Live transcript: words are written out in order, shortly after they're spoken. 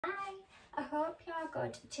Hi, I hope you're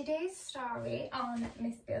good. Today's story on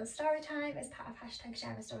Miss Bill's Storytime as part of hashtag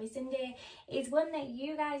Share a Story Sunday is one that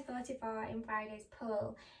you guys voted for in Friday's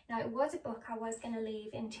poll. Now, it was a book I was going to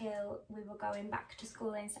leave until we were going back to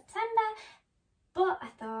school in September, but I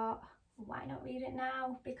thought, why not read it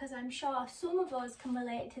now? Because I'm sure some of us can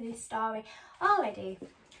relate to this story already.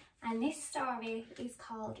 And this story is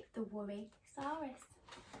called The Worrysaurus.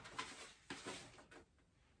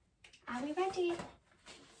 Are we ready?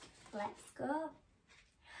 Let's go.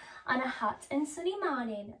 On a hot and sunny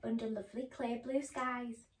morning under lovely clear blue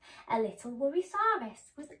skies, a little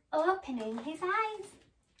Worrysaurus was opening his eyes.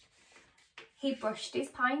 He brushed his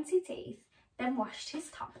pointy teeth, then washed his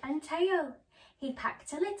top and tail. He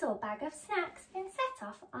packed a little bag of snacks and set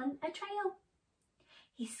off on a trail.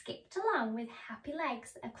 He skipped along with happy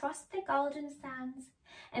legs across the golden sands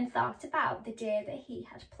and thought about the day that he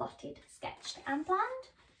had plotted, sketched and planned.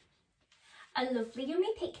 A lovely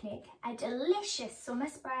yummy picnic, a delicious summer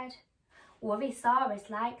spread. Worrysaurus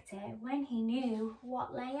liked it when he knew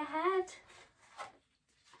what lay ahead.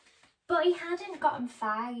 But he hadn't gotten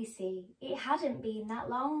far, you see. It hadn't been that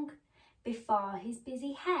long before his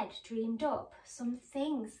busy head dreamed up some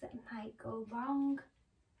things that might go wrong.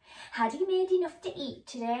 Had he made enough to eat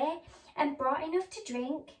today and brought enough to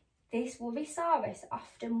drink? This Worrysaurus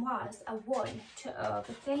often was a one to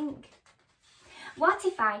overthink. What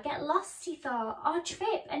if I get lost, he thought, or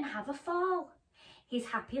trip and have a fall? His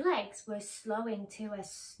happy legs were slowing to a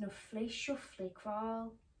snuffly shuffly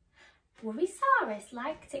crawl. Worrysaurus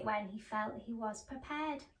liked it when he felt he was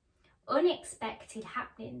prepared. Unexpected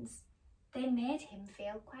happenings, they made him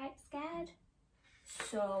feel quite scared.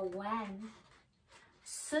 So when,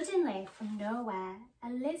 suddenly from nowhere, a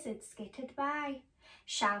lizard skittered by,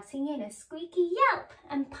 shouting in a squeaky yelp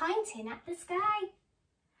and pointing at the sky.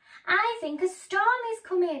 I think a storm is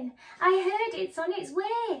coming. I heard it's on its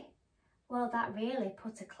way. Well, that really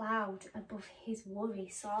put a cloud above his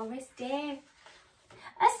Worrysaurus day.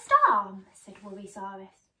 A storm, said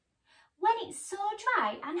Worrysaurus, when it's so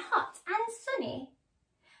dry and hot and sunny.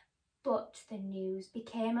 But the news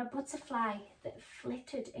became a butterfly that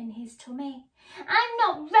flittered in his tummy. I'm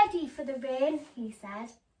not ready for the rain, he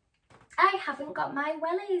said. I haven't got my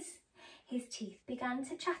wellies. His teeth began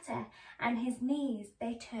to chatter and his knees,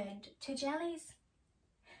 they turned to jellies.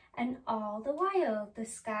 And all the while the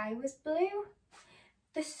sky was blue.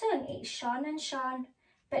 The sun, it shone and shone,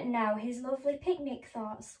 but now his lovely picnic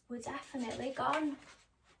thoughts were definitely gone.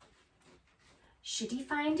 Should he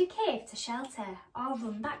find a cave to shelter or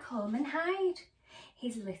run back home and hide?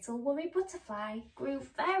 His little worry butterfly grew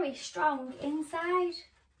very strong inside.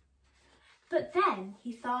 But then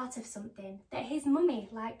he thought of something that his mummy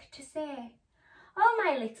liked to say. Oh,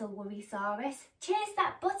 my little Worrysaurus, chase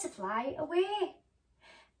that butterfly away.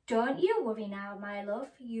 Don't you worry now, my love,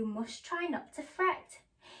 you must try not to fret.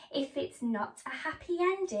 If it's not a happy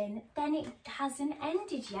ending, then it hasn't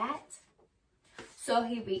ended yet. So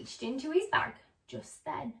he reached into his bag just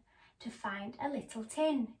then to find a little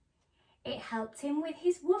tin. It helped him with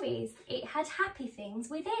his worries, it had happy things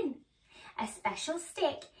within. A special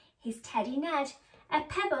stick, his teddy Ned, a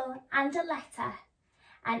pebble and a letter.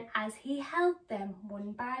 And as he held them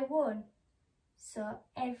one by one, so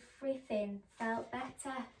everything felt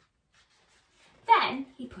better. Then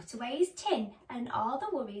he put away his tin and all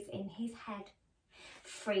the worries in his head,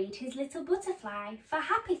 freed his little butterfly for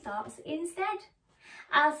happy thoughts instead.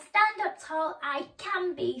 I'll stand up tall, I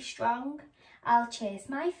can be strong, I'll chase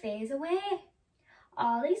my fears away.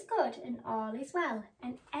 All is good and all is well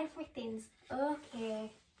and everything's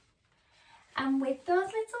okay. And with those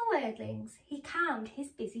little wordlings, he calmed his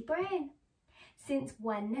busy brain. Since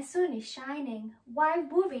when the sun is shining, why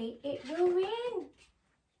worry it will rain?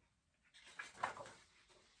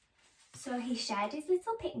 So he shared his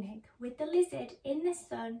little picnic with the lizard in the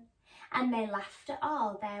sun, and they laughed at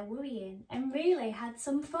all their worrying and really had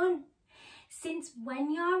some fun. Since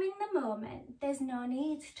when you're in the moment, there's no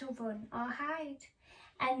need to run or hide.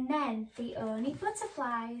 And then the only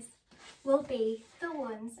butterflies will be the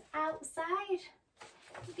ones outside.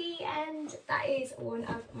 The end. That is one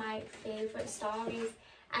of my favourite stories,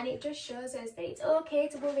 and it just shows us that it's okay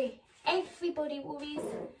to worry. Everybody worries,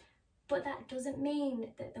 but that doesn't mean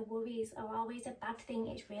that the worries are always a bad thing.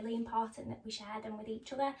 It's really important that we share them with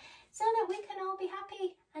each other so that we can all be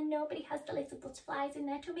happy and nobody has the little butterflies in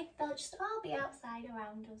their tummy. They'll just all be outside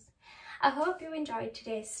around us. I hope you enjoyed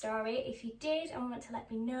today's story. If you did and want to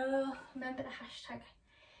let me know, remember the hashtag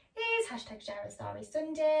is hashtag Share a Story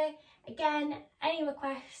Sunday. Again, any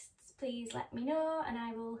requests, please let me know and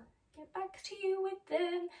I will get back to you with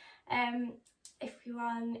them. If you're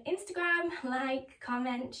on Instagram, like,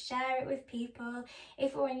 comment, share it with people.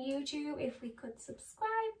 If you're on YouTube, if we could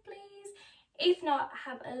subscribe, please. If not,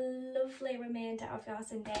 have a lovely remainder of your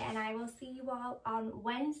Sunday, and I will see you all on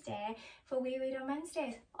Wednesday for We Read on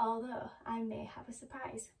Wednesdays, although I may have a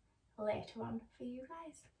surprise later on for you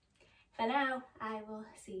guys. For now, I will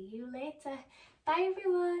see you later. Bye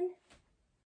everyone.